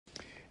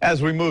As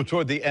we move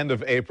toward the end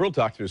of April,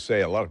 doctors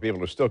say a lot of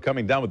people are still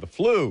coming down with the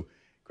flu.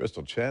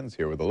 Crystal Chen's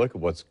here with a look at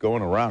what's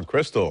going around.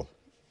 Crystal.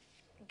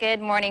 Good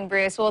morning,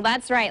 Bruce. Well,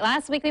 that's right.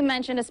 Last week we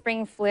mentioned a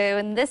spring flu,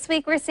 and this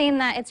week we're seeing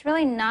that it's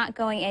really not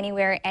going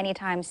anywhere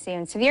anytime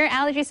soon. Severe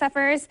allergy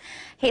sufferers,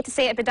 hate to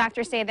say it, but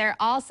doctors say they're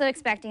also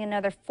expecting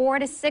another 4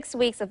 to 6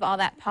 weeks of all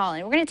that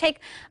pollen. We're going to take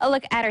a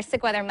look at our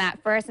sick weather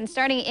map first, and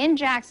starting in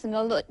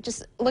Jacksonville,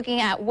 just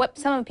looking at what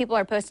some of the people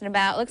are posting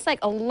about. It looks like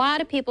a lot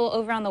of people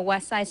over on the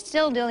west side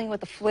still dealing with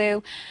the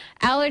flu.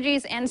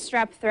 Allergies and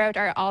strep throat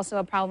are also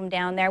a problem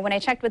down there. When I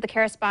checked with the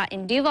care spot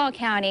in Duval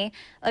County,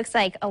 it looks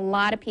like a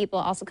lot of people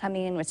also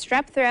coming in with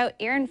strep throat,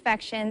 ear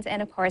infections, and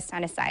of course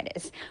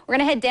sinusitis. We're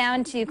going to head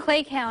down to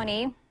Clay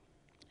County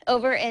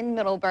over in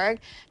Middleburg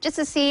just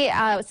to see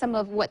some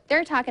of what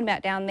they're talking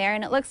about down there,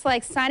 and it looks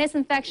like sinus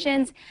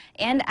infections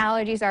and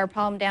allergies are a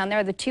problem down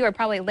there. The two are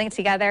probably linked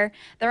together.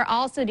 They're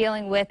also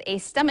dealing with a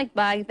stomach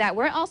bug that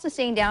we're also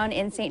seeing down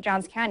in St.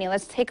 Johns County.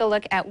 Let's take a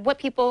look at what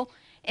people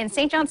in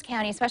St. Johns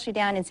County, especially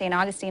down in St.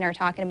 Augustine, are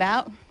talking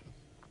about.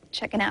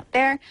 Checking out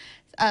there.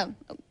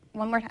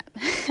 One more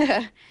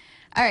time.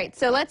 All right,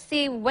 so let's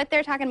see what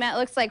they're talking about. It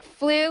looks like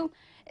flu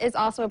is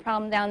also a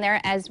problem down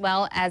there, as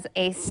well as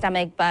a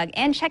stomach bug.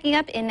 And checking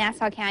up in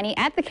Nassau County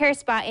at the care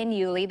spot in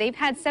Yulee, they've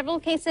had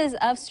several cases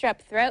of strep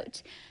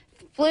throat,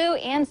 flu,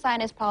 and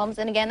sinus problems.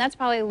 And again, that's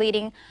probably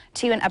leading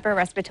to an upper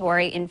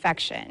respiratory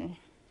infection.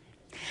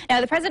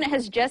 Now, the president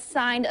has just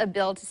signed a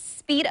bill to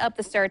speed up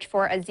the search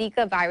for a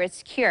Zika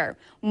virus cure.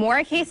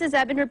 More cases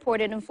have been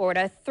reported in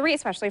Florida, 3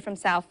 especially from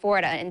South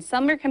Florida, and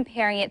some are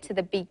comparing it to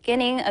the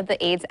beginning of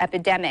the AIDS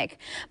epidemic.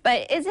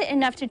 But is it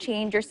enough to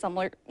change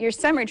your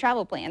summer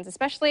travel plans,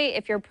 especially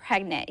if you're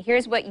pregnant?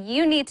 Here's what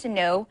you need to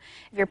know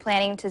if you're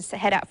planning to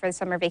head out for the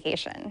summer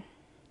vacation.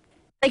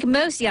 Like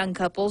most young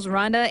couples,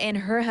 Rhonda and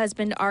her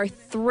husband are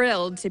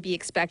thrilled to be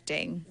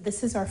expecting.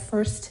 This is our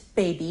first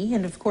baby,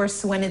 and of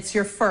course, when it's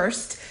your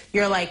first,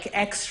 you're like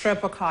extra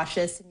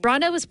precautious.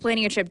 Rhonda was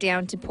planning a trip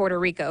down to Puerto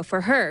Rico.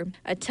 For her,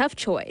 a tough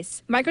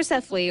choice.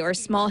 Microcephaly, or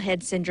small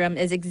head syndrome,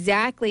 is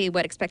exactly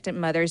what expectant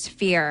mothers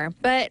fear.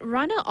 But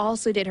Rhonda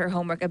also did her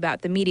homework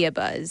about the media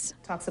buzz.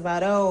 Talks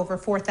about, over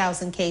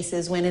 4,000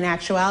 cases, when in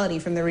actuality,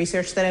 from the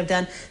research that I've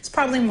done, it's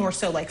probably more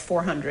so like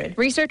 400.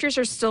 Researchers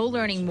are still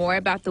learning more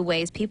about the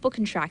ways people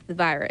contract the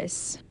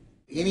virus.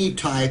 Any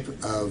type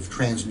of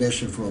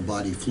transmission from a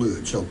body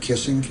fluid, so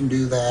kissing can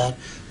do that,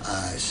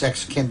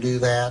 sex can do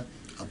that,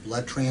 a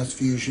blood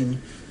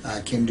transfusion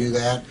can do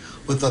that,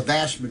 but the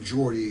vast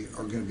majority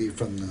are going to be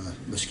from the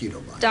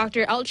mosquito bite.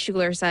 Dr.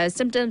 Altschuler says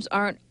symptoms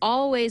aren't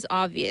always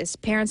obvious.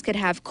 Parents could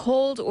have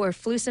cold or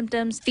flu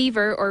symptoms,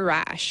 fever, or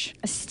rash.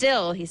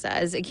 Still, he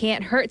says, it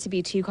can't hurt to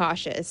be too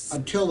cautious.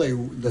 Until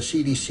the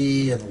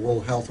CDC and the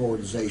World Health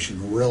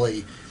Organization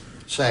really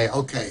say,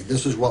 okay,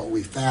 this is what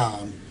we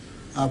found,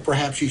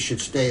 perhaps you should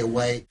stay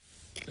away.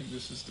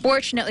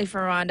 Fortunately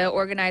for Rhonda,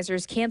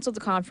 organizers canceled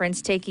the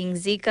conference, taking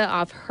Zika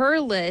off her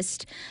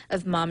list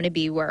of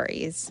mom-to-be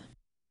worries.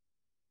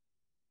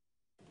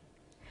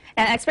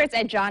 And experts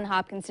at Johns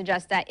Hopkins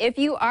suggest that if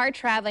you are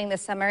traveling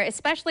this summer,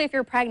 especially if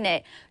you're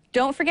pregnant,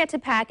 don't forget to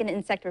pack an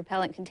insect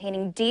repellent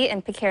containing DEET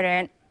and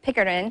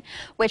picaridin,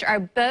 which are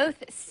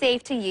both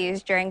safe to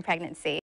use during pregnancy.